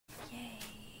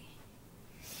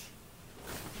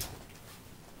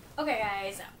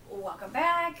guys, welcome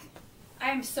back.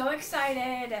 I'm so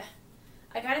excited.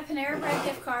 I got a Panera Bread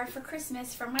gift card for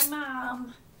Christmas from my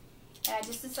mom, and I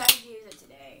just decided to use it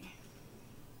today.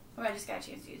 Well, I just got a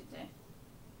chance to use it today.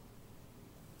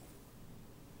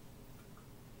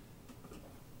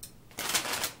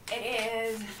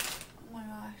 It is, oh my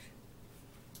gosh,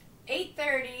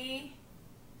 8:30.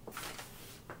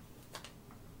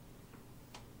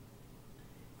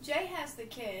 Jay has the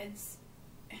kids.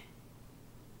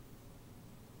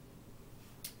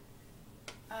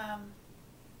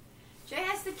 Jay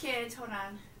has the kids. Hold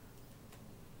on.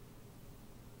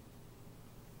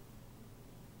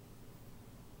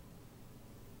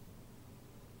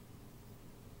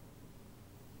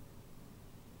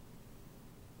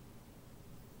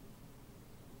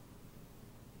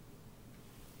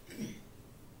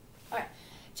 Alright.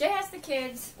 Jay has the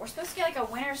kids. We're supposed to get like a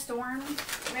winter storm.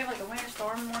 We have like a winter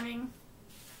storm warning.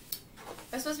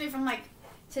 It's supposed to be from like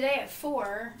today at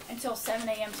 4 until 7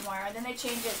 a.m. tomorrow. Then they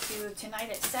change it to tonight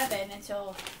at 7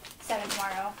 until 7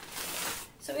 tomorrow.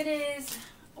 So it is...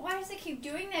 Why does it keep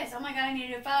doing this? Oh my god, I need a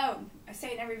new phone. I say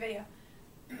it in every video.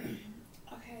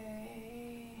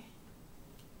 Okay.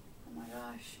 Oh my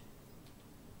gosh.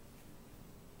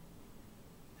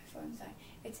 My phone's dying.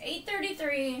 It's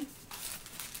 8:33.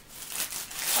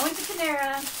 I went to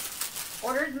Panera.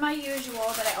 Ordered my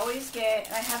usual that I always get.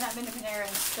 And I haven't been to Panera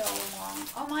in so long.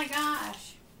 Oh my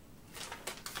gosh.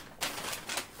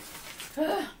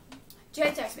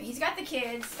 Jay texted me. He's got the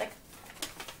kids, like,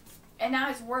 and now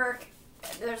his work,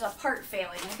 there's a part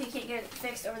failing. If he can't get it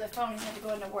fixed over the phone, he's going to have to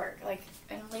go into work, like,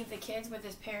 and leave the kids with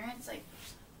his parents. Like,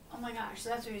 oh my gosh. So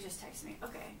that's what he just texted me.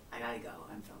 Okay, I gotta go.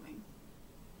 I'm filming.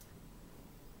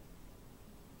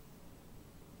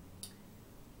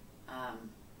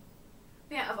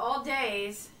 Yeah, of all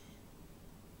days.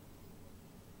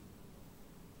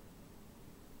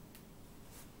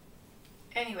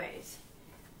 Anyways.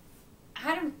 I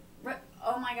had him,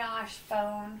 oh my gosh,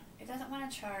 phone. It doesn't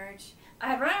want to charge. I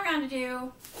had running around to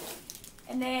do,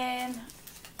 and then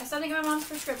I started to get my mom's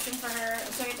prescription for her.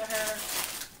 I took it to her.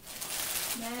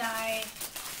 And then I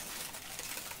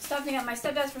stopped to get my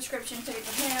stepdad's prescription, took it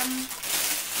to him.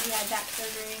 He had back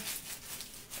surgery.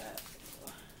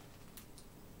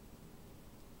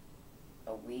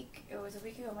 It was a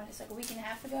week ago, it's like a week and a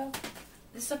half ago.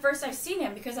 This is the first I've seen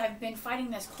him because I've been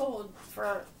fighting this cold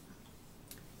for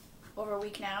over a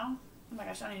week now. Oh my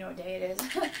gosh, I don't even know what day it is.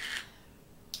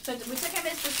 So we took him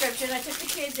his prescription. I took the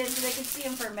kids in so they could see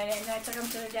him for a minute, and then I took them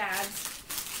to their dad's.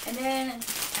 And then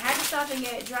I had to stop and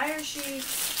get dryer sheets,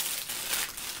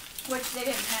 which they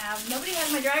didn't have. Nobody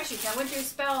has my dryer sheets. I went through a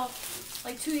spell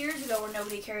like 2 years ago where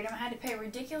nobody carried them. I had to pay a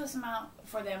ridiculous amount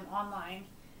for them online.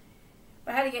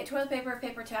 But I had to get toilet paper,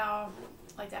 paper towel,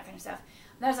 like that kind of stuff.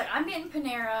 And I was like, I'm getting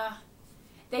Panera.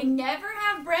 They never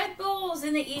have bread bowls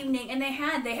in the evening, and they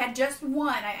had just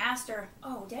one. I asked her,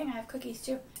 oh dang, I have cookies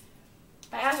too.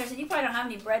 I asked her, I said, you probably don't have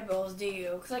any bread bowls, do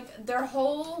you? Because like their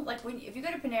whole, like if you go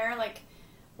to Panera, like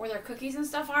where their cookies and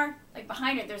stuff are, like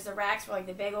behind it, there's the racks where like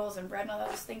the bagels and bread and all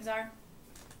those things are.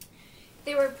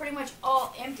 They were pretty much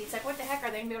all empty. It's like, what the heck,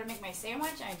 are they gonna be able to make my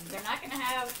sandwich? They're not gonna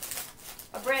have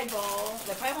a bread bowl.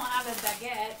 They probably won't have a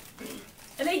baguette.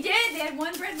 And they did. They had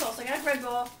one bread bowl. So I got a bread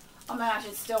bowl. Oh my gosh,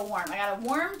 it's still warm. I got a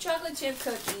warm chocolate chip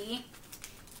cookie.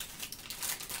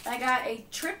 I got a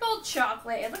triple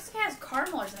chocolate. It looks like it has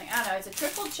caramel or something. I don't know. It's a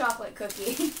triple chocolate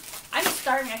cookie. I'm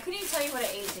starving. I couldn't even tell you what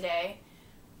I ate today.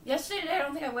 Yesterday, I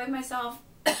don't think I weighed myself.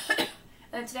 And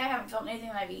then today, I haven't felt anything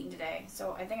that I've eaten today.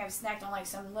 So I think I've snacked on like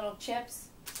some little chips.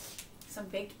 Some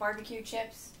baked barbecue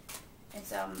chips. And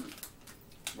some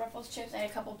Ruffles chips. I had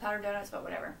a couple powdered donuts, but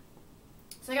whatever.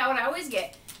 So I got what I always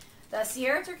get. The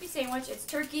Sierra turkey sandwich. It's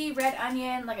turkey, red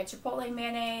onion, like a chipotle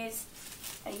mayonnaise.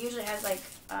 And it usually has like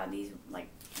these like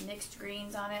mixed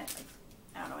greens on it. Like,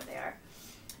 I don't know what they are.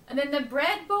 And then the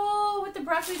bread bowl with the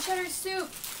broccoli cheddar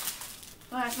soup.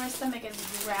 Oh gosh, my stomach is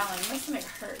growling. My stomach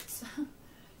hurts. And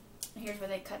here's where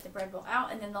they cut the bread bowl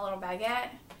out. And then the little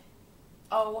baguette.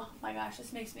 Oh my gosh,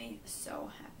 this makes me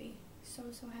so happy. So,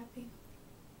 so happy.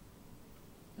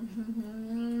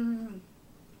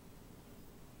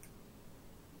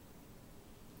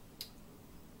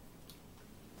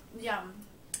 Yum.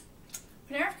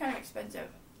 Panera's kind of expensive.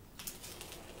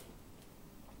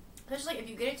 Especially if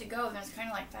you get it to go, then it's kind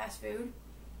of like fast food.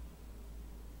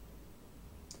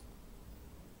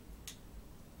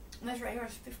 And this right here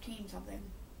is 15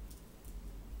 something.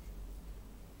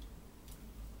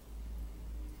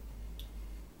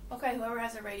 Okay, whoever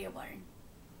has a radio blaring.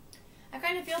 I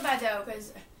kind of feel bad though,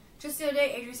 because just the other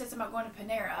day, Adrian said something about going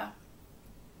to Panera.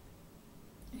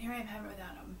 And here I am having it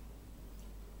without him.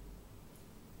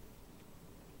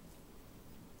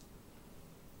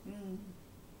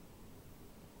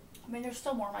 I mean, there's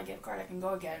still more on my gift card. I can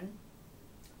go again.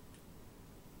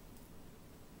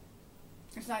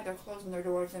 It's not like they're closing their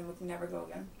doors and we can never go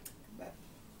again. But,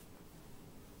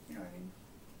 you know what I mean.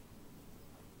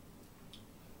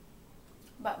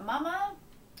 But Mama,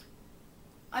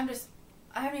 I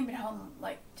haven't even been home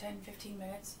like 10, 15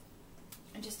 minutes.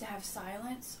 And just to have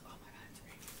silence, oh my God, it's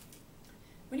great.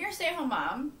 When you're a stay-at-home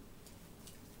mom,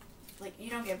 like, you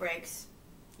don't get breaks.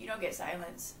 You don't get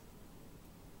silence.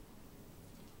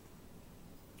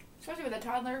 Especially with a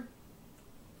toddler,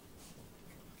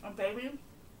 a baby.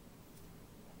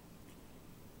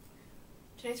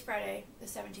 Today's Friday, the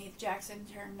 17th. Jackson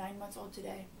turned 9 months old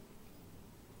today.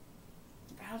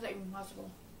 How's that even possible?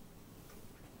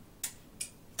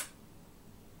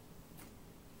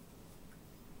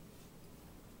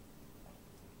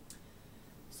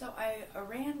 So I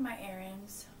ran my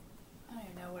errands. I don't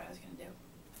even know what I was going to do.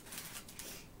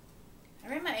 I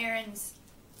ran my errands.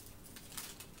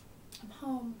 I'm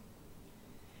home.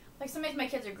 Like, some days my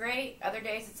kids are great. Other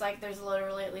days it's like there's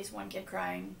literally at least one kid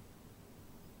crying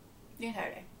the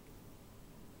entire day.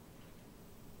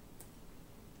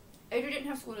 Adrian didn't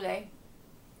have school today.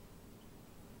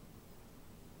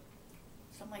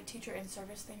 Some like teacher in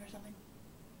service thing or something.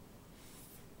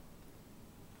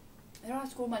 They don't have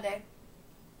school Monday.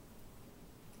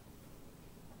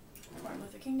 Martin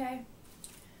Luther King Day.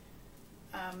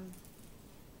 So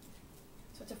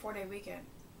it's a 4-day weekend.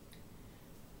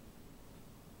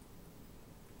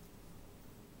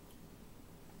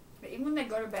 But even when they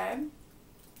go to bed,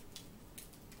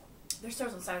 there's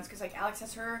still some silence because like Alex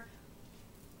has her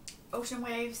ocean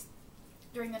waves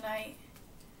during the night.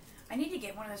 I need to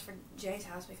get one of those for Jay's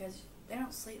house because they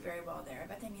don't sleep very well there. I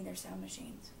bet they need their sound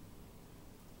machines.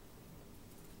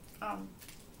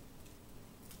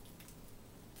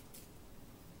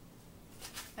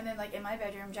 And then like in my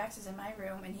bedroom, Jax is in my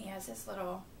room and he has this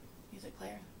little music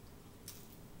player.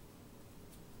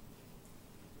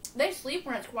 They sleep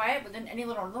when it's quiet, but then any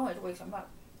little noise wakes them up.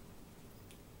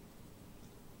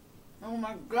 Oh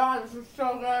my God, this is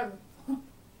so good.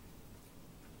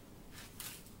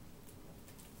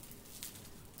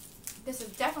 This is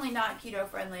definitely not keto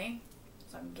friendly,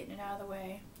 so I'm getting it out of the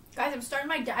way. Guys, I'm starting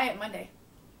my diet Monday.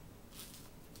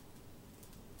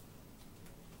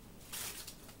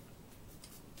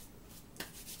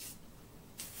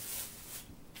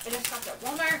 I just stopped at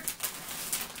Walmart.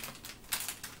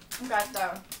 I got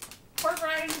the pork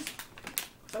rinds,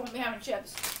 so I won't be having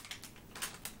chips.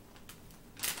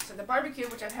 So the barbecue,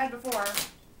 which I've had before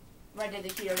when I did the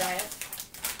keto diet.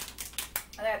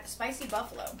 I got the spicy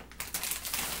buffalo.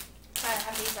 I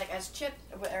have these like as chips,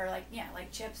 or like, yeah,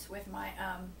 like chips with my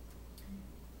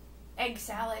egg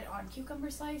salad on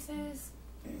cucumber slices.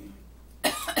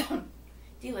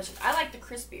 Delicious. I like the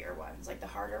crispier ones, like the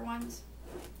harder ones.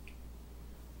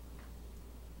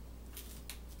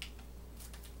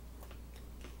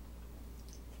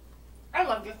 I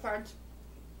love gift cards.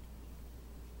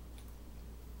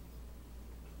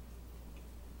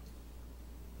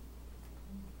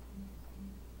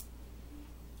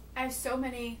 I have so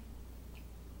many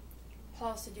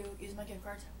hauls to do using my gift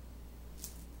cards.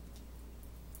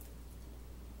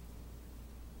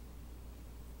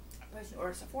 I placed an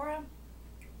order at Sephora.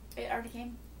 It already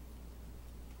came.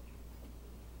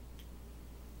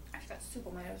 I just got soup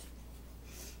on my nose.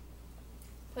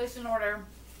 Placed an order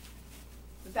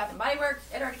with Bath and Body Works.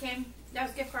 It already came. That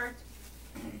was gift cards.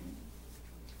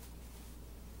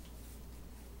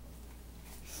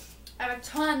 I have a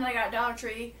ton that I got at Dollar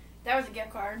Tree. That was a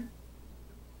gift card.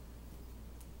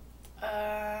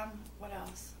 What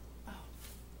else? Oh.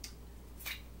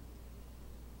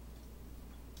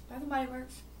 Bath and Body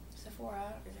Works.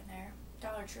 Sephora is in there.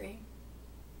 Dollar Tree.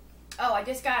 Oh, I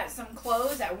just got some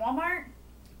clothes at Walmart.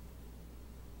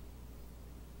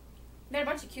 They had a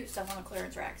bunch of cute stuff on the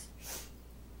clearance racks.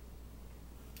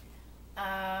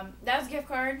 That was a gift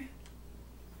card.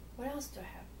 What else do I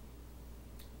have?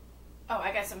 Oh,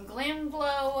 I got some Glam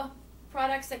Glow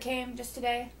products that came just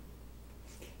today.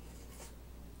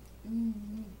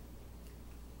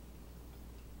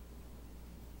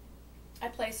 I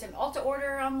placed an Ulta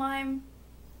order online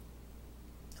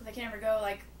because I can never go.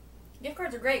 Like, gift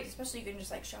cards are great, especially you can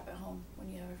just like shop at home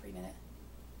when you have a free minute.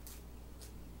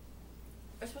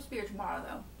 It's supposed to be here tomorrow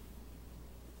though.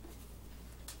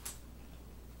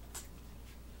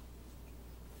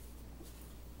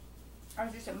 I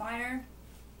was just at Meijer.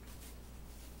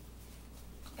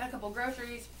 Got a couple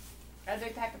groceries. Got a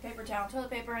big pack of paper towel and toilet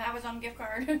paper, and that was on gift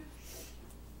card. I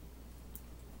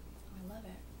love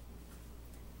it.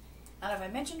 I don't know if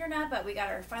I mentioned or not, but we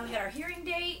finally got our hearing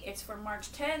date. It's for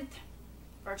March 10th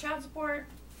for our child support.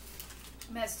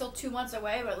 I mean, it's still 2 months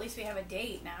away, but at least we have a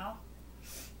date now.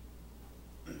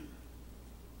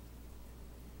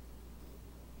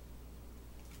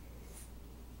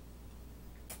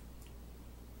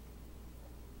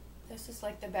 This is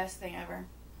like the best thing ever.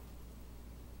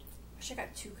 Wish I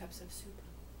got 2 cups of soup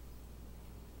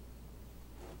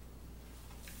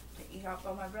to eat off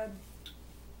all my bread.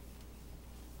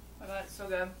 Oh, that's so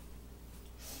good.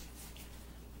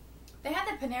 They had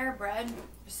the Panera bread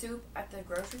soup at the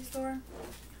grocery store.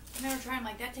 I never tried them.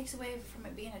 Like, that takes away from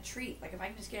it being a treat. Like, if I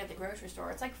can just get it at the grocery store,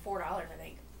 it's like $4, I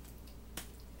think.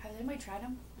 Has anybody tried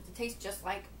them? Does it taste just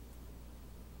like...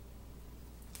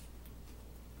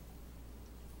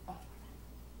 Oh.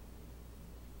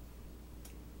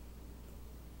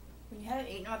 When you haven't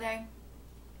eaten all day,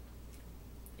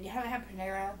 and you haven't had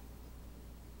Panera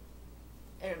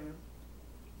in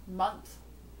months,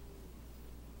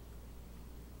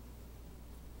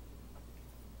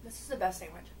 this is the best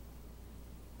sandwich.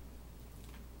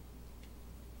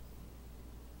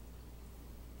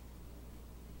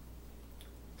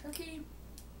 Turkey.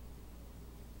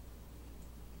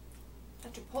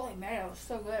 That chipotle mayo is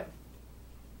so good.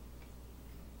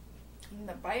 And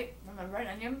the bite from the red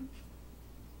onion.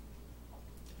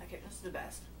 Okay, this is the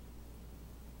best.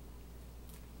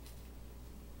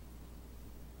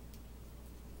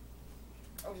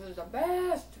 Oh, this is the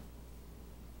best.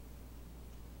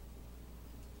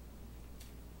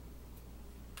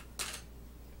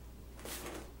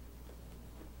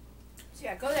 So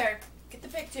yeah, go there. Get the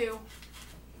pick too.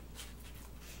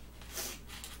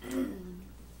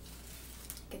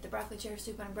 Get the broccoli cheddar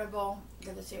soup on a bread bowl.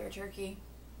 Get the Sierra turkey.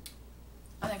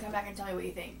 And then come back and tell me what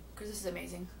you think. Because this is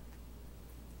amazing.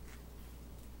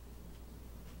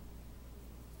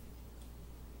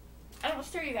 I don't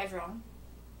steer you guys wrong.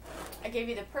 I gave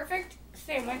you the perfect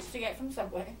sandwich to get from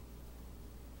Subway.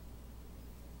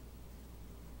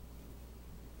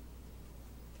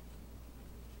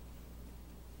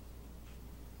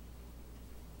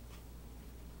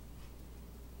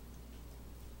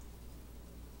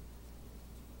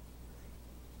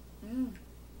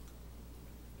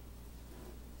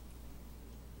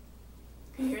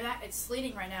 Can you hear that? It's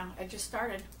sleeting right now. It just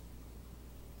started.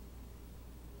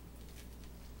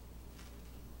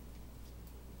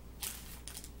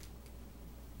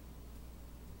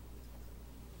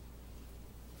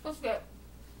 Let's get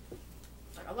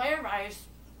like a layer of ice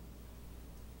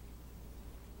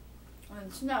and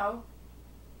then snow.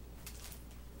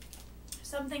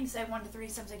 Some things say 1 to 3,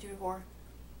 some say 2 to 4.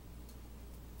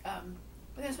 But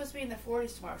then it's supposed to be in the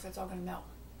 40s tomorrow, so it's all gonna melt.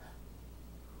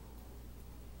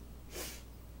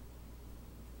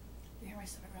 You hear my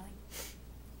stomach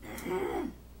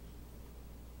growling?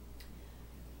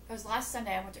 It was last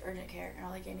Sunday I went to urgent care and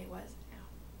all they gave me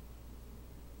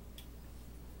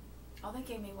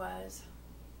was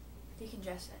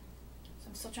decongestant. So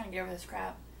I'm still trying to get over this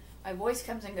crap. My voice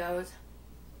comes and goes.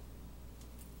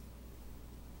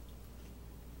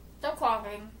 Still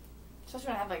coughing. Especially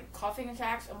when I have like coughing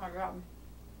attacks. Oh my god.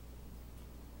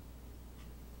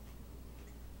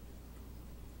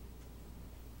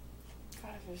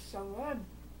 God, this is so good.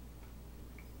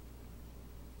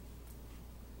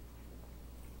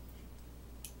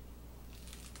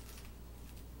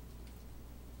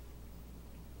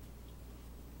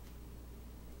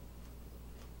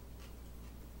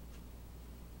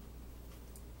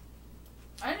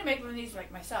 I need to make one of these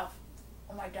like myself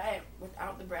on my diet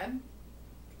without the bread.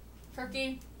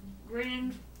 Turkey,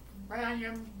 greens, red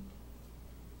onion.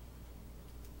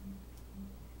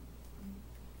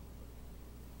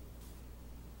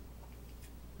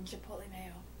 And chipotle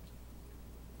mayo.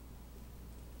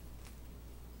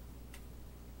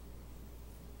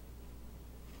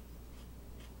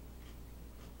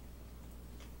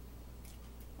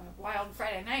 On a wild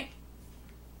Friday night.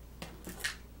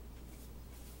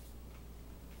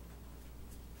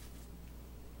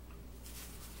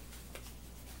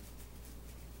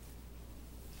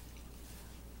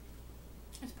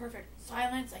 It's perfect.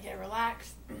 Silence, I get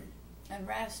relaxed and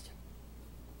rest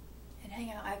and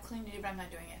hang out. I have cleaning to do, but I'm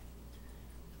not doing it.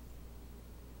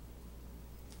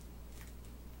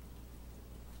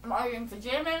 I'm already in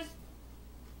pajamas.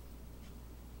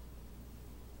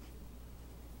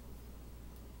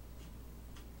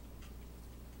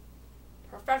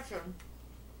 Perfection.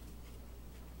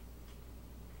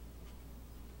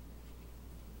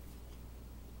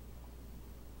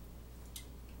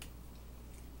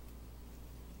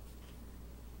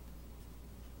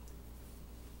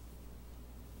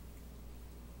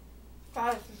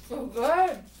 God, this is so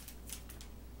good.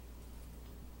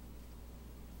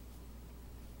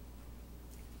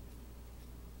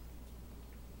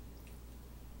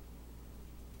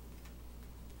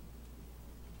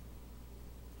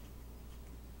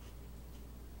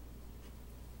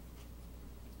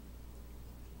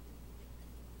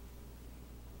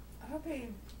 I hope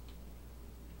you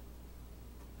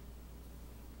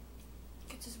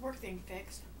gets his work thing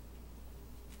fixed.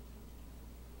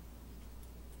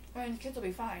 I mean, the kids will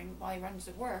be fine while he runs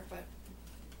to work, but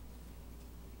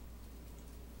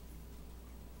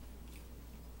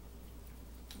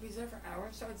if he's there for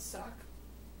hours, so it'd suck.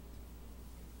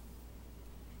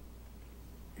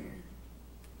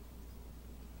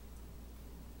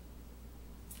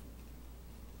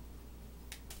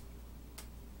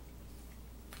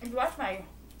 If you watch my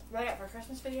What I Got for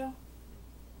Christmas video,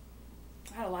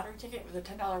 I had a lottery ticket with a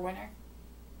 $10 winner.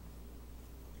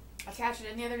 I cashed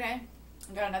it in the other day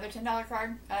and got another $10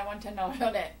 card, and I won $10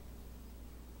 on it.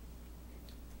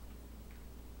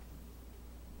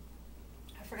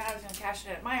 I forgot I was going to cash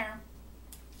it at Meijer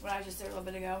when I was just there a little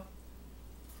bit ago.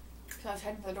 So I was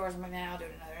heading for the doors. I'm like, nah, I'll do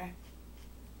it another day.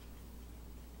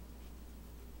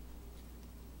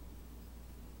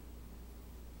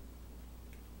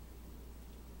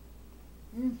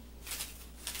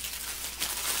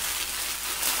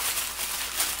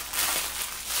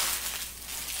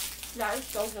 That is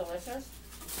so delicious.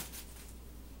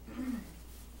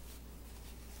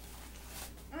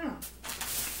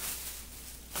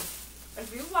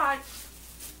 If you watch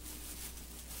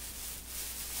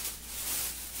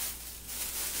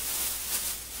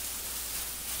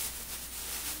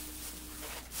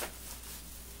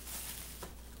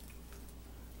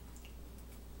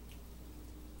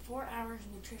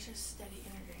nutritious, steady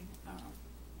energy.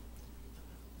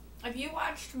 Have you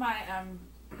watched my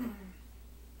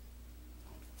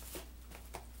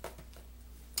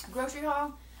grocery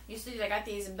haul? You see, I got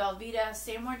these Belvita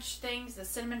sandwich things, the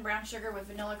cinnamon brown sugar with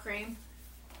vanilla cream.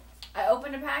 I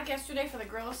opened a pack yesterday for the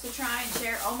girls to try and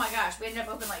share. Oh my gosh, we ended up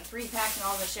opening like 3 packs and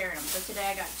all of us sharing them. So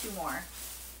today I got 2 more.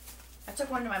 I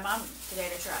took one to my mom today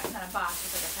to try. It's not a box,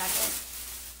 it's like a packet.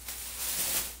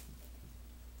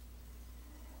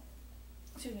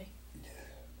 Excuse me.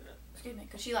 Excuse me,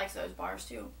 because she likes those bars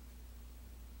too.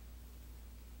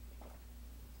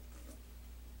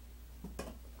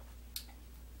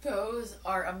 Those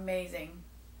are amazing.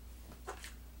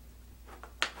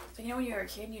 So you know when you were a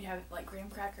kid and you'd have like graham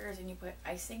crackers and you put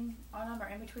icing on them or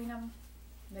in between them?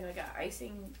 Maybe like an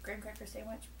icing graham cracker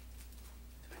sandwich?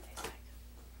 That's what it tastes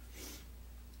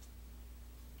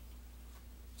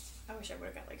like. I wish I would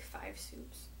have got like 5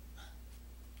 soups.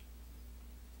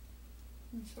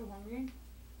 I'm so hungry.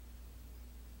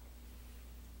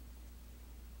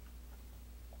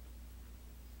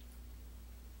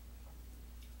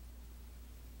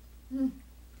 I'm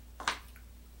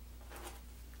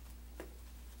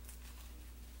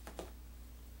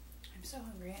so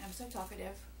hungry. I'm so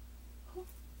talkative.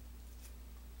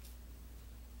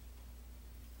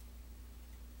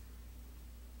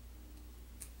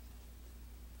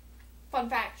 Fun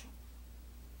fact.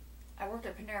 I worked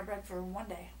at Panera Bread for 1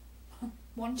 day.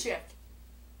 1 shift.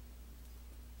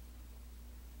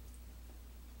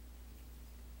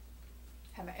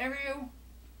 Had my interview.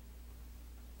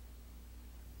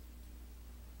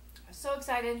 I was so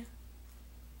excited.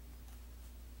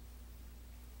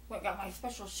 Went got my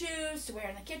special shoes to wear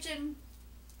in the kitchen.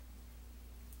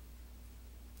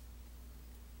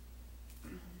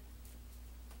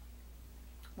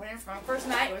 Went in for my first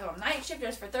night. It was on night shift. It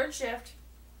was for 3rd shift.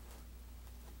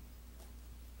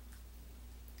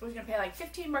 I was gonna pay like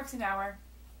 $15 an hour.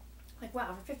 Like,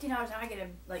 wow, for $15 an hour I get to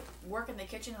like work in the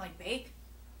kitchen and like bake.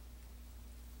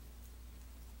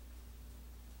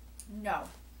 No.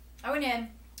 I went in,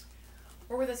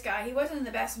 worked with this guy. He wasn't in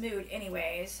the best mood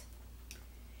anyways.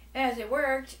 And as it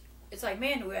worked, it's like,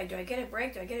 man, do I get a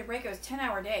break? Do I get a break? It was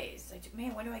 10-hour days. Like,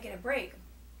 man, when do I get a break?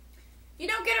 You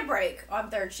don't get a break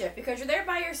on 3rd shift because you're there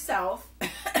by yourself.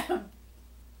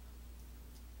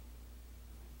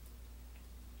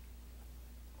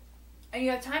 And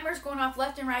you have timers going off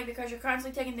left and right because you're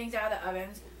constantly taking things out of the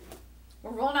ovens.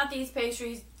 We're rolling out these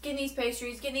pastries, getting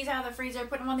these out of the freezer,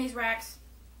 putting them on these racks.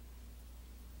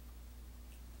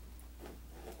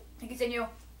 And continue.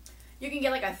 You can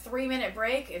get like a 3-minute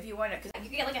break if you want it. Because you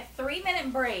can get like a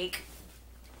 3-minute break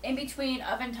in between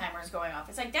oven timers going off.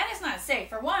 It's like, that is not safe.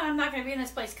 For one, I'm not going to be in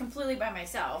this place completely by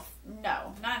myself.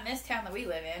 No, not in this town that we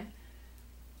live in.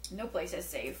 No place is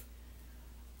safe.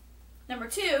 Number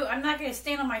 2, I'm not going to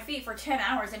stand on my feet for 10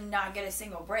 hours and not get a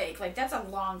single break. Like, that's a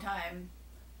long time.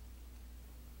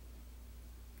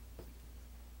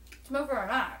 Smoker or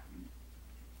not.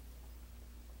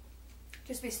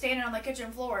 Just be standing on the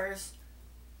kitchen floors.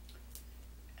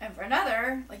 And for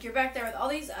another, like, you're back there with all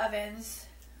these ovens.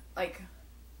 Like,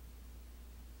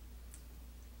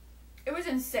 it was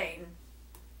insane.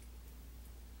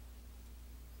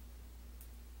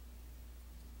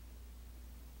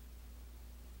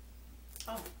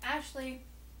 Oh, Ashley,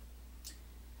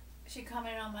 she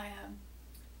commented on my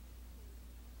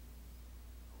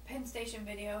Penn Station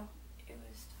video. It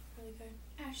was really good.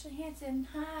 Ashley Hansen,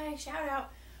 hi, shout out.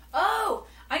 Oh,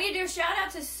 I need to do a shout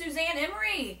out to Suzanne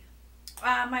Emery,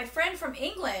 my friend from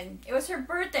England. It was her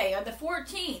birthday on the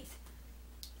 14th.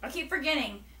 I keep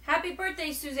forgetting. Happy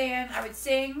birthday, Suzanne. I would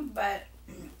sing, but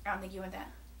I don't think you want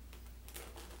that.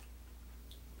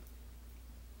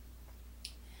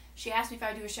 She asked me if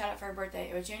I would do a shout out for her birthday.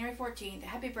 It was January 14th.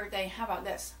 Happy birthday. How about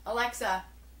this? Alexa,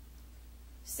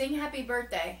 sing happy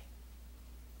birthday.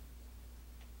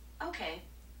 Okay,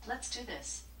 let's do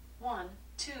this. 1,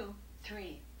 2,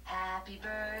 3. Happy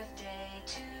birthday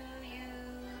to you.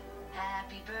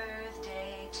 Happy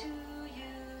birthday to you.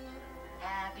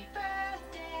 Happy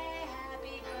birthday,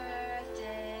 happy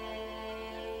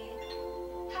birthday.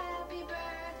 Happy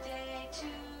birthday to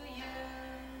you.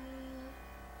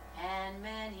 And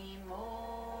many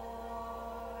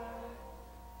more.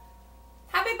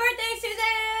 Happy birthday,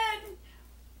 Suzanne!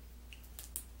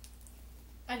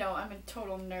 I know, I'm a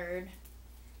total nerd.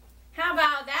 How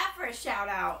about that for a shout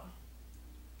out?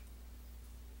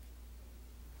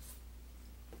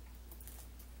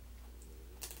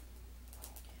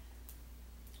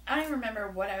 I don't even remember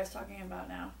what I was talking about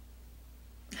now.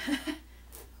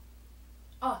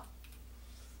 Oh.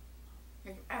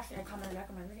 Actually, I commented back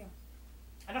on my video.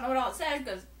 I don't know what all it said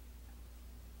because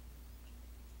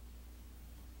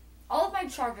all of my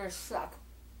chargers suck.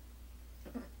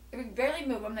 I can barely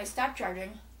move them. They stop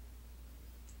charging.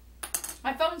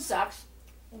 My phone sucks.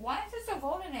 Why is it so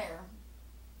cold in here?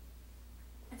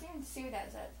 I can't even see what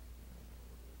that says.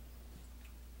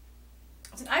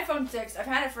 It's an iPhone 6. I've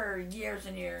had it for years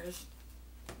and years.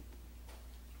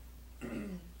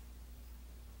 It's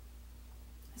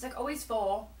like always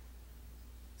full.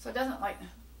 So it doesn't like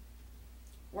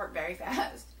work very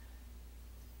fast.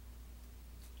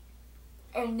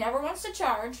 It never wants to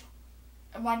charge.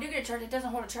 And when I do get a charge, it doesn't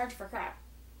hold a charge for crap.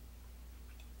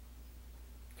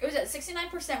 It was at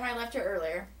 69% when I left here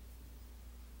earlier.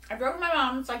 I drove to my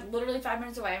mom's, like literally 5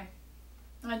 minutes away.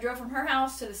 And I drove from her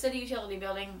house to the city utility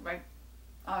building, like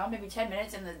maybe 10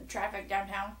 minutes in the traffic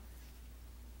downtown.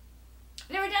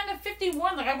 They were down to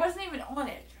 51, like I wasn't even on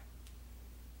it.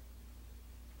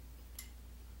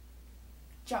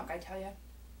 Junk, I tell you.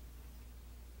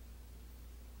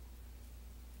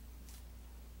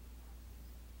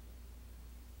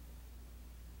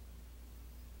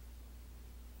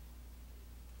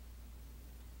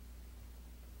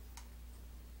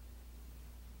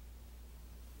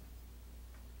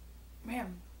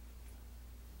 Man.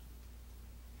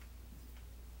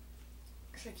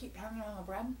 Should I keep pounding on the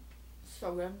bread?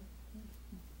 So good.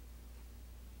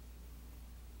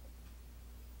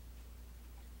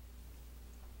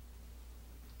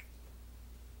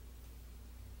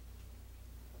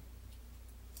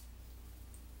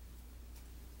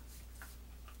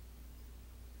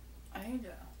 I need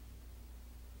to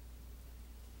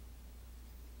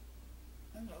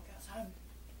look outside.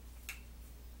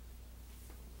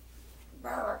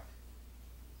 Brr.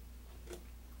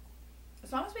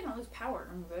 As long as we don't lose power,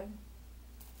 I'm good.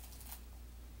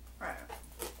 Right.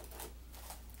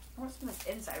 I want some of this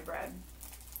inside bread.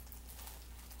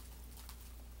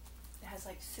 It has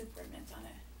like soup remnants on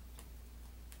it.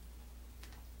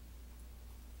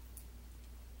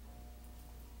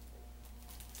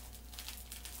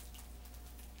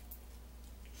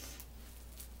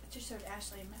 I just showed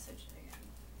Ashley a message again.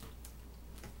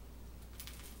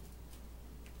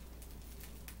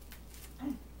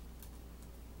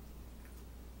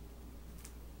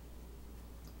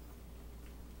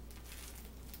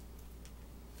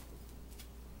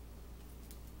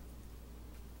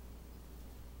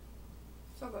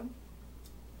 So good.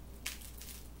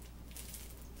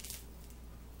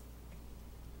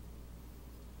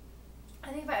 I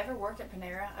think if I ever worked at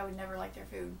Panera, I would never like their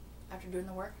food after doing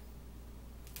the work.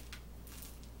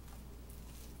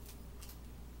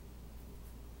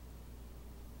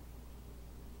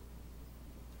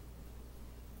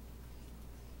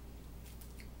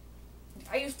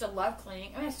 I used to love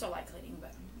cleaning. I mean, I still like cleaning,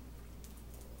 but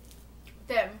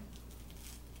then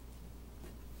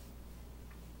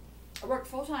I worked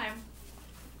full time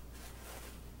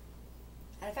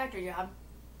at a factory job.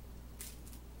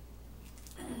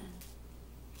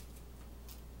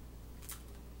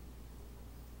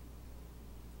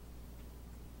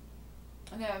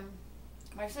 And then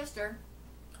my sister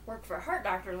worked for a heart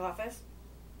doctor's office.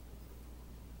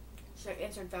 She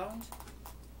answered phones.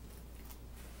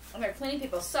 And their cleaning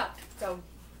people sucked, so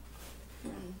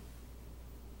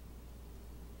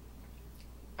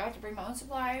I had to bring my own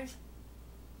supplies.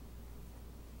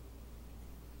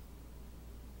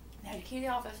 I had to key the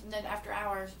office, and then after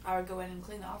hours, I would go in and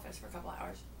clean the office for a couple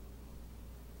hours.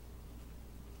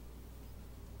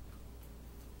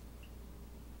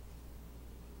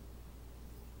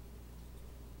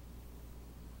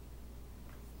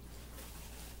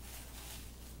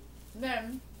 And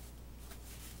then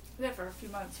I did it for a few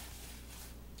months.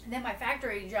 And then my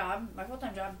factory job, my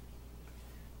full-time job,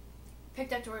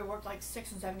 picked up to where we worked like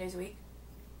 6 and 7 days a week.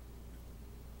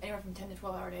 Anywhere from 10 to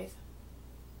 12-hour days.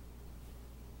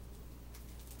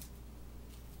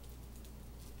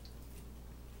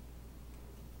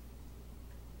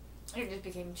 It just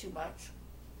became too much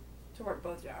to work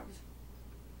both jobs.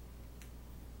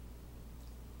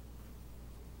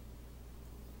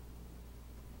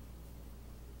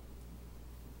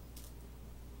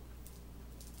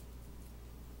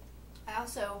 I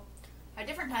also, at a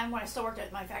different time when I still worked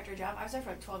at my factory job, I was there for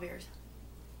like 12 years.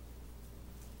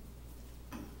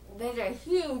 They did a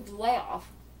huge layoff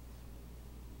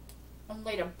and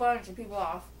laid a bunch of people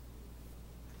off.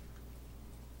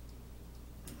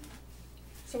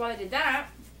 So while I did that,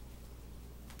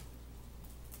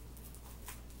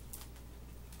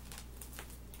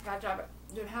 I got a job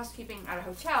doing housekeeping at a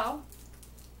hotel,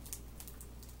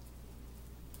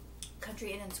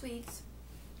 Country Inn and Suites.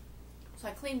 So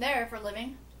I cleaned there for a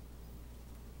living.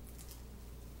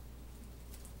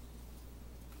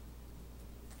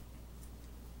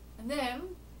 And then,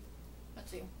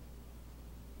 let's see.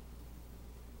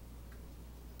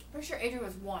 Pretty sure Adrian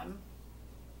was 1.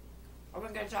 I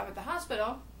went and got a job at the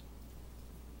hospital.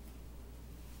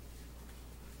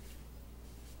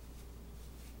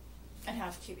 And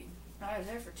housekeeping. I was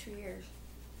there for 2 years.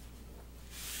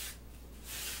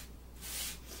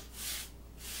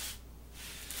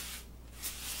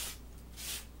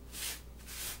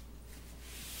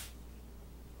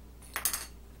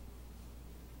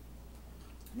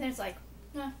 And then it's like,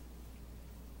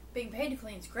 being paid to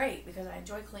clean is great because I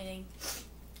enjoy cleaning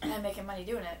and I'm making money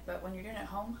doing it. But when you're doing it at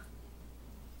home,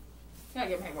 you're not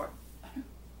getting paid more.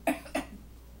 If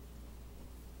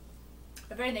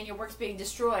anything, your work's being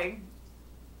destroyed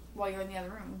while you're in the other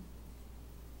room.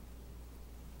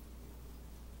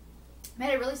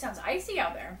 Man, it really sounds icy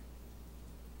out there.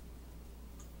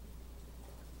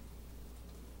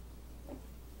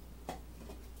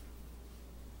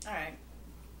 Alright.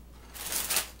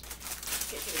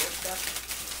 Get to the good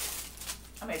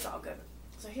stuff. I mean, it's all good.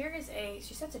 So here is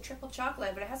she said it's a triple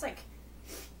chocolate, but it has like,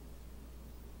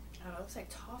 I don't know, it looks like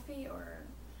toffee or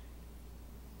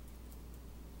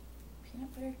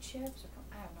peanut butter chips, or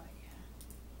I have no idea.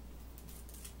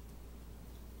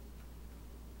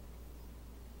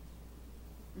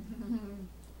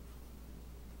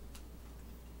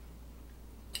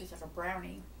 Tastes like a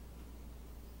brownie.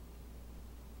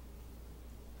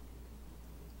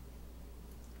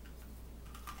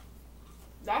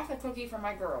 That's a cookie for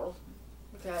my girls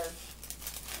because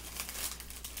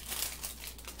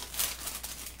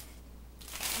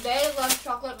they love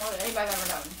chocolate more than anybody's ever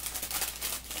known.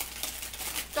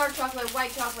 Dark chocolate,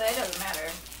 white chocolate, it doesn't matter.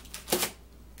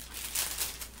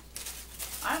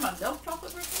 I'm a milk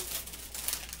chocolate person.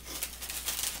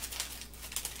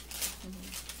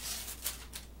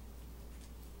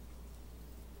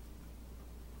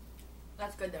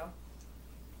 That's good though.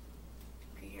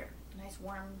 Okay, here. Nice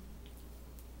warm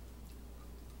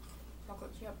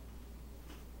chocolate chip.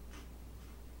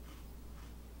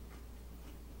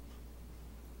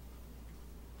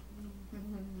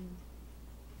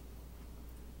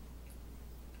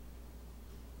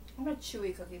 I'm a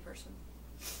chewy cookie person.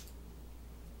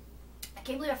 I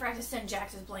can't believe I forgot to send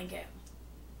Jax his blanket.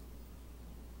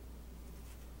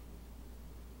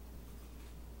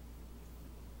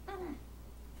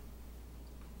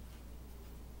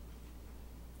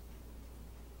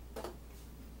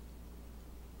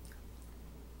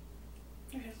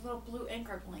 There's his little blue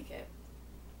anchor blanket.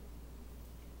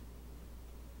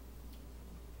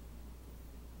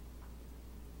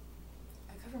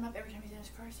 I cover him up every time he's in his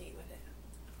car seat with it.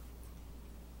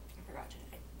 I forgot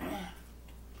today.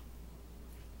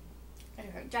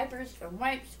 Anyway, diapers and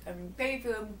wipes and baby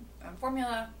food and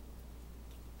formula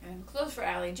and clothes for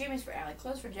Allie, Jamie's for Allie,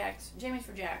 clothes for Jax, Jamie's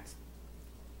for Jax,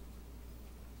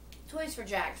 toys for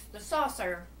Jax, the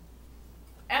saucer,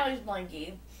 Allie's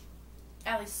blankie,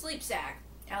 Allie's sleep sack,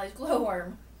 Allie's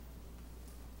glowworm,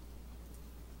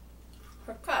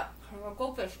 her cup, her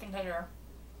goldfish container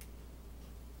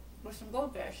with some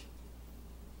goldfish.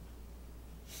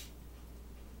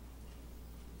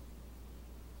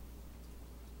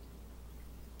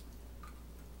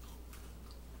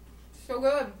 So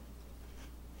good.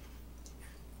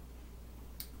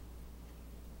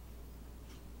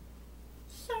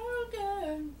 So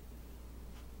good.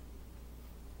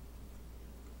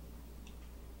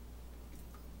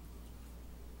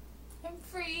 And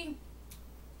free,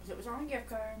 because it was on a gift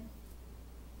card.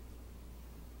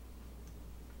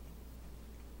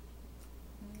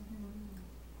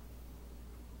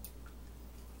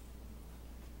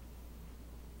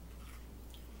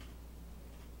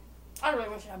 I really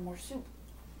wish I had more soup.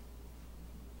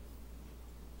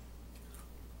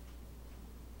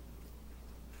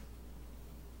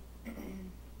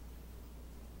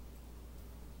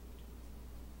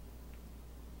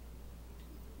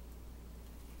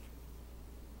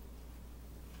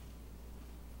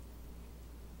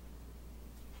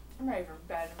 I'm ready for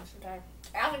bed. I'm so tired.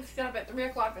 Alex got up at 3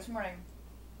 o'clock this morning.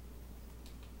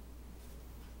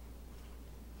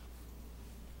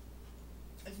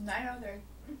 It's 9:03.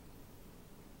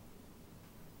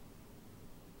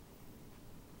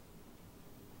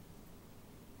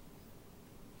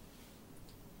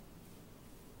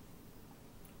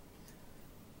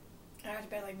 I got to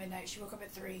bed like midnight. She woke up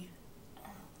at 3.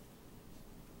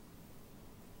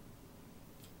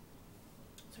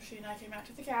 So she and I came out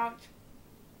to the couch.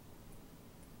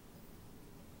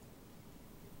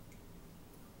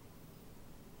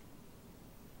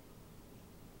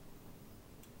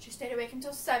 She stayed awake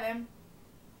until 7.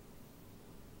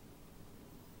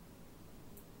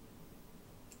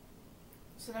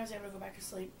 So then I was able to go back to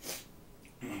sleep.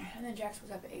 And then Jax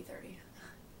was up at 8:30.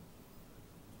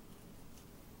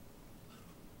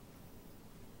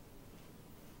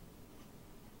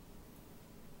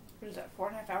 What is that,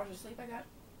 4.5 hours of sleep I got?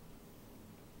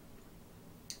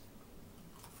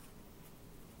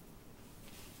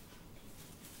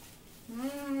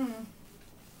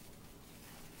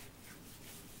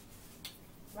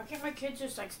 Why can't my kids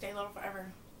just like stay little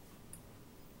forever?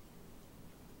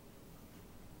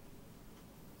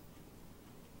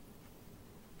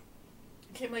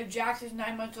 I can't believe Jax is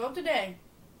 9 months old today.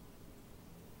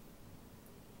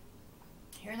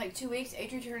 Here in like 2 weeks,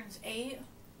 Adri turns 8.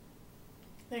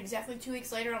 Then exactly 2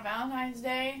 weeks later on Valentine's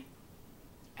Day,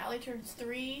 Allie turns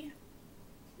 3.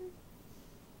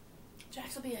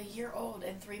 Jax will be a year old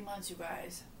in 3 months, you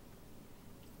guys.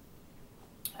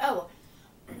 Oh,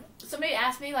 somebody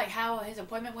asked me like how his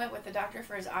appointment went with the doctor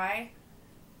for his eye.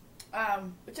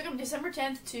 We took him December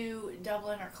 10th to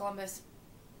Dublin or Columbus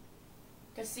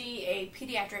to see a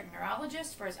pediatric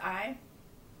neurologist for his eye.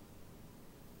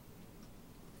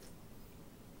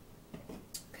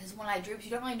 Because when eye droops,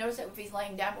 you don't really notice it if he's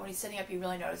laying down, but when he's sitting up, you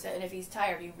really notice it. And if he's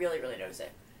tired, you really, really notice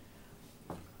it.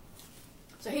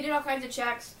 So he did all kinds of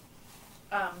checks.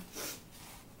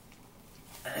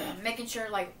 Making sure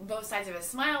like both sides of his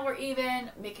smile were even,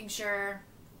 making sure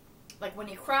like when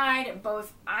he cried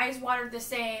both eyes watered the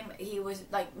same. He was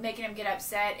like making him get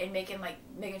upset and making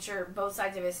sure both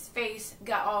sides of his face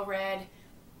got all red,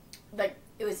 like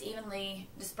it was evenly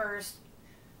dispersed.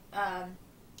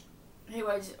 He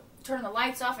was turning the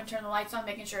lights off and turn the lights on,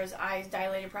 making sure his eyes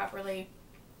dilated properly.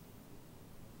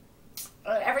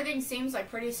 Everything seems like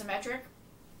pretty symmetric,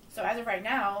 so as of right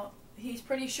now he's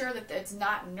pretty sure that it's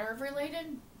not nerve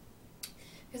related,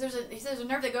 because he says there's a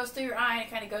nerve that goes through your eye and it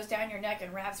kind of goes down your neck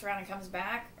and wraps around and comes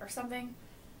back or something.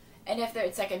 And if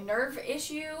it's like a nerve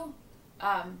issue,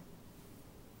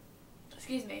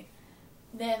 excuse me,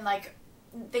 then like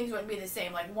things wouldn't be the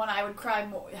same. Like one eye would cry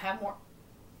more, have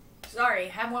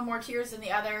one more tears than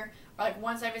the other, or like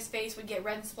one side of his face would get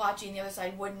red and splotchy and the other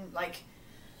side wouldn't. Like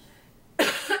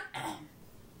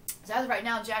so as of right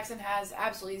now, Jackson has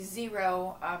absolutely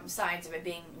zero signs of it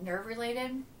being nerve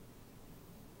related.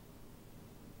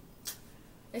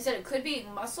 They said it could be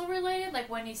muscle related, like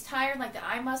when he's tired, like the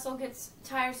eye muscle gets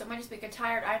tired, so it might just be like a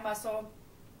tired eye muscle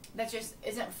that just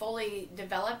isn't fully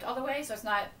developed all the way, so it's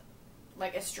not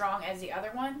like as strong as the other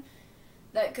one.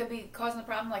 That could be causing the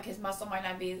problem, like his muscle might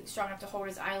not be strong enough to hold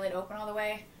his eyelid open all the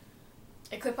way.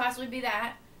 It could possibly be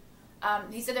that.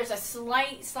 He said there's a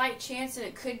slight chance that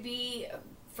it could be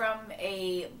from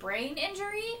a brain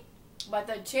injury, but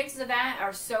the chances of that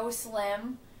are so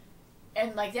slim,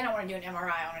 and like they don't want to do an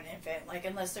MRI on an infant, like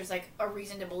unless there's like a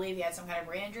reason to believe he had some kind of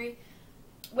brain injury.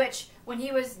 Which when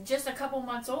he was just a couple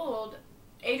months old,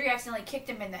 Adri accidentally kicked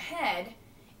him in the head,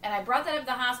 and I brought that up at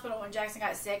the hospital when Jackson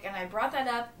got sick, and I brought that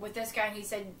up with this guy, and he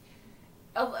said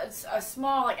a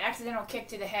small like accidental kick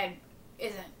to the head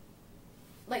isn't,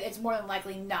 like, it's more than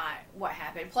likely not what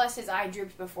happened. Plus, his eye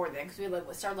drooped before then, because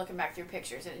we started looking back through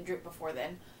pictures, and it drooped before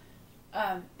then.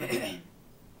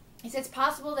 He said it's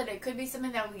possible that it could be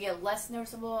something that would get less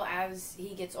noticeable as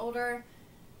he gets older.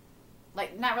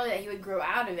 Like, not really that he would grow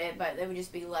out of it, but it would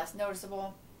just be less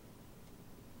noticeable.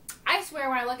 I swear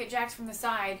when I look at Jax from the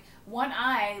side, one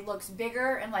eye looks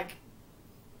bigger and, like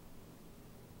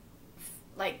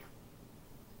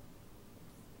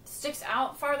sticks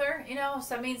out farther, you know,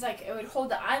 so that means like it would hold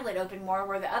the eyelid open more,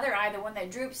 where the other eye, the one that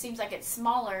droops, seems like it's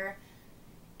smaller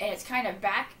and it's kind of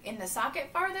back in the socket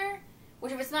farther,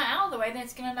 which if it's not out of the way, then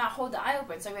it's going to not hold the eye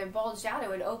open. So if it bulged out, it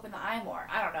would open the eye more.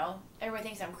 I don't know. Everybody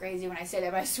thinks I'm crazy when I say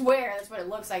that, but I swear that's what it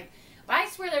looks like. But I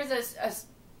swear there's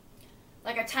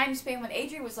like a time span when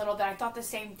Adrian was little that I thought the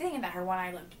same thing and that her one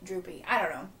eye looked droopy. I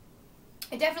don't know.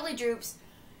 It definitely droops.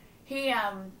 He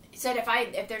said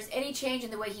if there's any change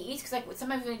in the way he eats, because like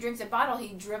sometimes when he drinks a bottle, he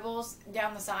dribbles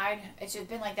down the side. It's just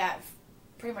been like that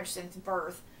pretty much since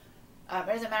birth. It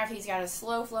doesn't matter if he's got a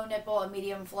slow flow nipple, a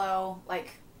medium flow. Like,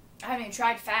 I haven't even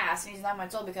tried fast, and he's 9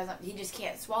 months old because he just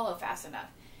can't swallow fast enough.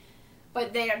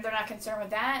 But they're not concerned with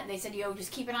that. They said,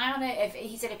 just keep an eye on it.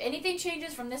 He said if anything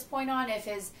changes from this point on, if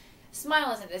his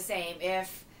smile isn't the same,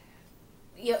 if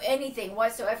anything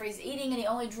whatsoever, he's eating and he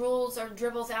only drools or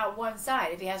dribbles out one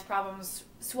side, if he has problems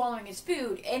swallowing his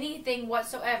food, anything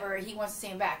whatsoever, he wants to see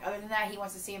him back. Other than that, he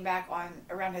wants to see him back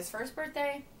around his first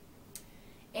birthday.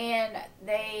 And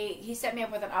he set me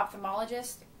up with an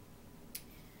ophthalmologist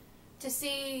to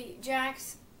see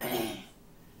Jax.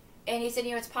 And he said,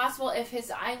 it's possible if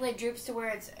his eyelid droops to where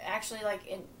it's actually like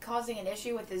causing an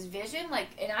issue with his vision. Like,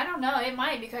 and I don't know, it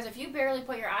might, because if you barely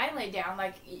put your eyelid down,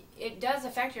 like, it does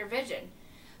affect your vision.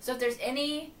 So if there's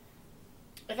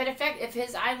if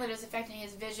his eyelid is affecting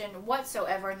his vision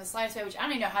whatsoever in the slightest way, which I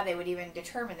don't even know how they would even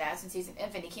determine that, since he's an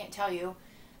infant, he can't tell you.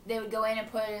 They would go in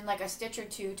and put in like a stitch or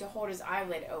two to hold his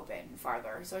eyelid open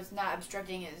farther, so it's not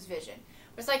obstructing his vision.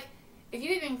 But it's like, if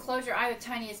you even close your eye the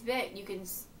tiniest bit, you can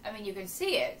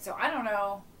see it. So I don't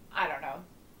know.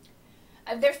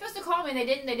 They're supposed to call me, and they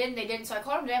didn't. So I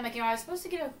called them today. I'm like, I was supposed to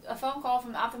get a phone call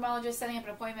from the ophthalmologist setting up an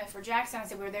appointment for Jackson. I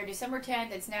said we were there December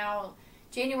 10th. It's now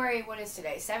January, what is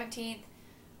today? 17th.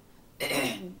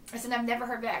 I said, I've never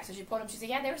heard back. So she pulled him. She said,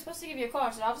 yeah, they were supposed to give you a call.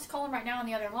 I said, I'll just call him right now on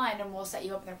the other line, and we'll set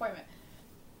you up an appointment.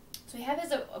 So he had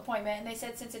his appointment, and they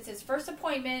said since it's his first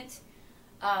appointment,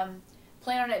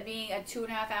 plan on it being a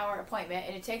 2.5-hour appointment,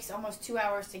 and it takes almost 2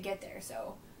 hours to get there,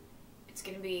 so it's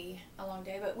going to be a long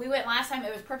day. But we went last time,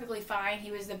 it was perfectly fine.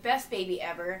 He was the best baby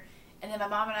ever. And then my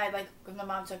mom and I, when my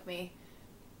mom took me,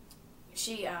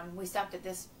 we stopped at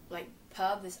this,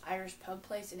 pub, this Irish pub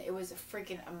place, and it was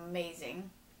freaking amazing.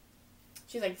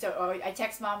 She's like, I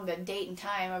text Mom the date and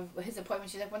time of his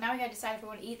appointment. She's like, well, now we got to decide if we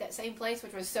want to eat that same place,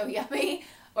 which was so yummy,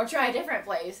 or try a different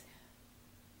place.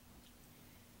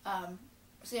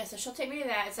 So she'll take me to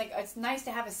that. It's nice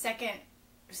to have a second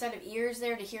set of ears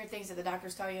there to hear things that the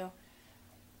doctors tell you.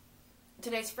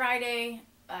 Today's Friday.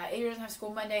 Adrian doesn't have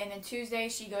school Monday, and then Tuesday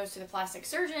she goes to the plastic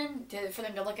surgeon for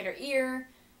them to look at her ear,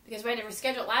 because we had to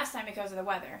reschedule it last time because of the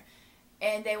weather.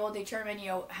 And they will determine,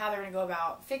 how they're going to go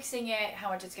about fixing it, how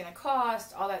much it's going to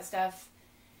cost, all that stuff.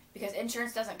 Because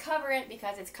insurance doesn't cover it,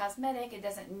 because it's cosmetic. It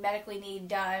doesn't medically need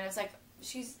done. It's like,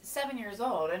 she's 7 years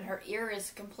old, and her ear is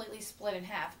completely split in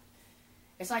half.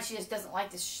 It's not like she just doesn't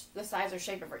like the size or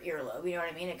shape of her earlobe. You know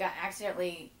what I mean? It got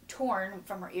accidentally torn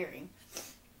from her earring.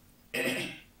 So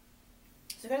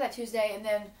go to that Tuesday, and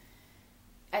then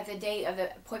at the date of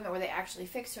the appointment where they actually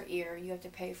fix her ear, you have to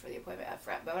pay for the appointment up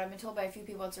front. But I've been told by a few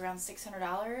people it's around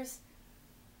 $600.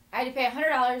 I had to pay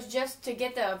 $100 just to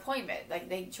get the appointment. Like,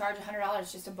 they charge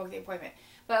 $100 just to book the appointment.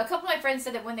 But a couple of my friends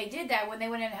said that when they did that, when they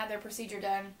went in and had their procedure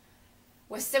done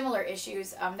with similar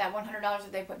issues, that $100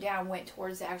 that they put down went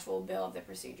towards the actual bill of the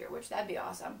procedure, which that'd be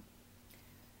awesome.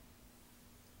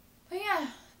 But yeah,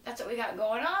 that's what we got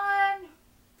going on.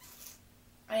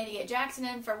 I need to get Jackson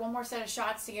in for one more set of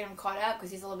shots to get him caught up,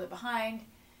 because he's a little bit behind.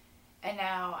 And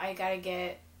now I gotta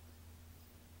get...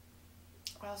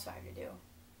 What else do I have to do?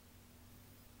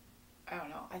 I don't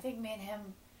know. I think me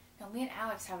and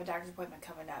Alex have a doctor's appointment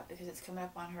coming up, because it's coming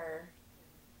up on her...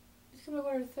 It's coming up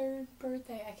on her 3rd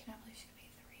birthday. I cannot believe she's going to be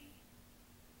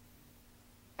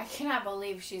 3. I cannot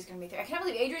believe she's going to be 3. I cannot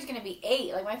believe Adrian's going to be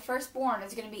 8. Like, my firstborn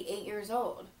is going to be 8 years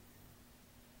old.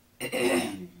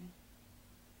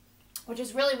 Which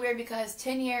is really weird, because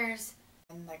 10 years,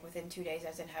 and within 2 days I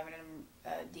was in having a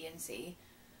DNC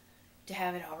to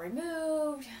have it all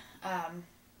removed. But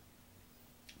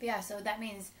yeah, so that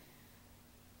means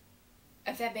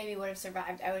if that baby would have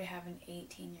survived, I would have an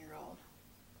 18-year-old.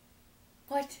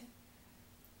 What?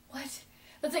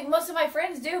 That's like most of my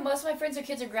friends do. Most of my friends'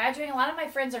 kids are graduating. A lot of my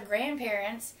friends are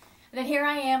grandparents. And then here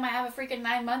I am. I have a freaking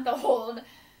 9-month-old.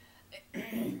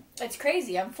 It's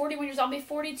crazy. I'm 41 years old. I'll be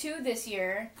 42 this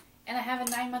year. And I have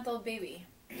a 9-month-old baby.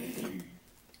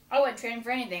 I wouldn't trade him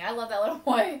for anything. I love that little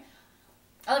boy.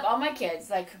 I love all my kids.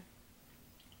 I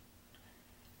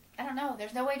don't know.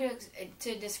 There's no way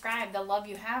to describe the love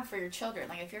you have for your children.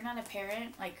 If you're not a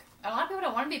parent, a lot of people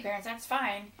don't want to be parents. That's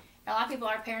fine. A lot of people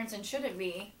are parents and shouldn't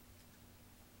be.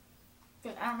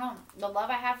 But I don't know. The love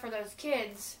I have for those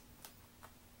kids,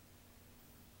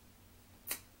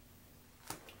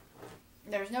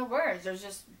 there's no words. There's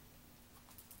just...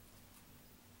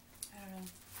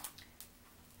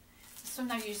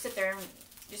 Sometimes you just sit there and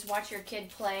just watch your kid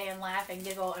play and laugh and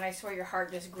giggle, and I swear your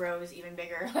heart just grows even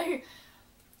bigger.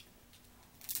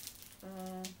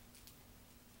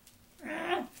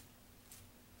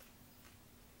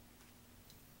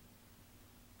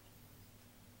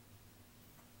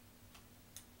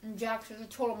 Jax is a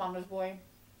total mama's boy.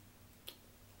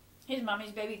 He's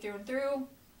mommy's baby through and through.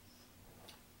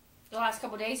 The last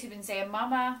couple days he's been saying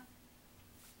mama.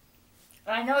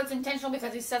 And I know it's intentional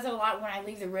because he says it a lot when I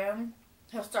leave the room.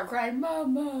 He'll start crying,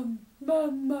 Mom, Mom,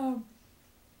 Mom, Mom.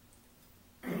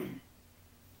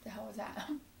 The hell was that?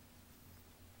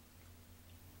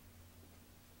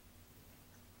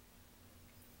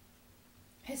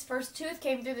 His first tooth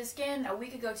came through the skin a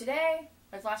week ago today.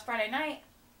 It was last Friday night.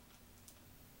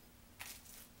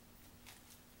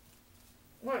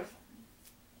 What?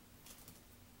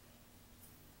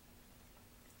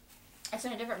 It's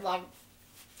in a different vlog.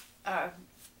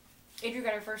 Adria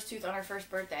got her first tooth on her first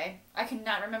birthday. I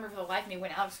cannot remember for the life of me when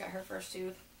Alex got her first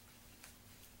tooth.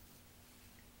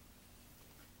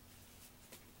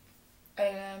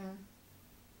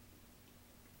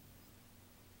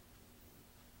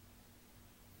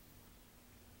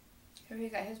 He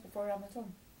got his before on his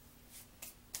own.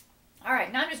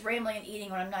 Alright, now I'm just rambling and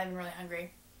eating when I'm not even really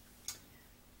hungry.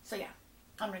 So yeah,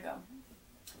 I'm gonna go.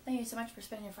 Thank you so much for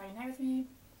spending your Friday night with me.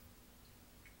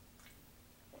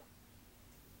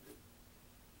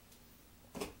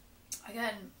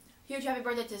 Again, huge happy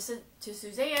birthday to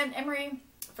Suzanne Emery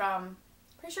from,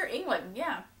 pretty sure, England.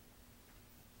 Yeah.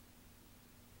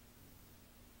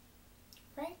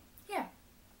 Right? Yeah.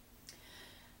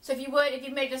 So if you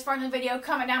made it this far in the video,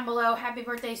 comment down below. Happy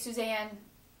birthday, Suzanne.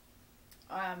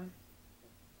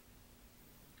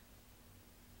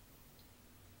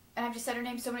 And I've just said her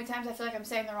name so many times, I feel like I'm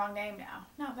saying the wrong name now.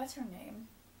 No, that's her name.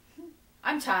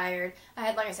 I'm tired.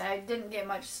 Like I said, I didn't get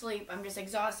much sleep. I'm just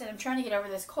exhausted. I'm trying to get over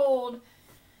this cold.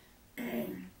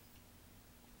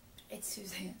 It's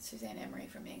Suzanne Emery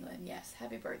from England. Yes,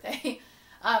 happy birthday.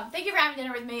 Thank you for having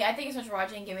dinner with me. Thank you so much for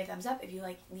watching. Give me a thumbs up if you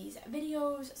like these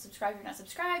videos. Subscribe if you're not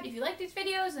subscribed. If you like these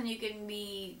videos, then you can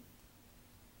be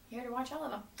here to watch all of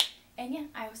them. And yeah,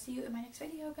 I will see you in my next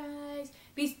video, guys.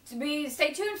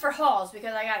 Stay tuned for hauls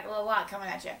because I got a lot coming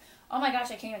at you. Oh my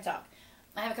gosh, I can't even talk.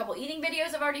 I have a couple eating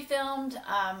videos I've already filmed,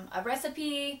 a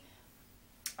recipe.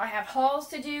 I have hauls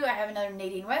to do. I have another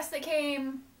Nadine West that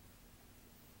came.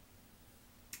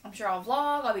 I'm sure I'll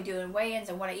vlog. I'll be doing weigh-ins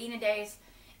and what I eat in a day.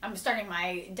 I'm starting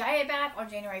my diet back on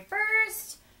January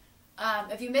 1st.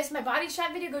 If you missed my body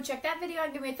shot video, go check that video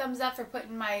and give me a thumbs up for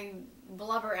putting my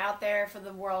blubber out there for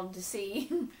the world to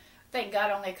see. Thank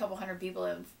God only a couple hundred people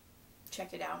have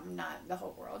checked it out, not the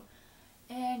whole world.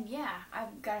 And yeah,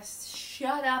 I've got to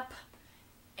shut up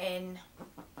and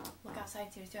look outside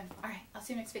and see what it's doing. Alright, I'll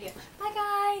see you next video. Bye,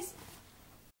 guys!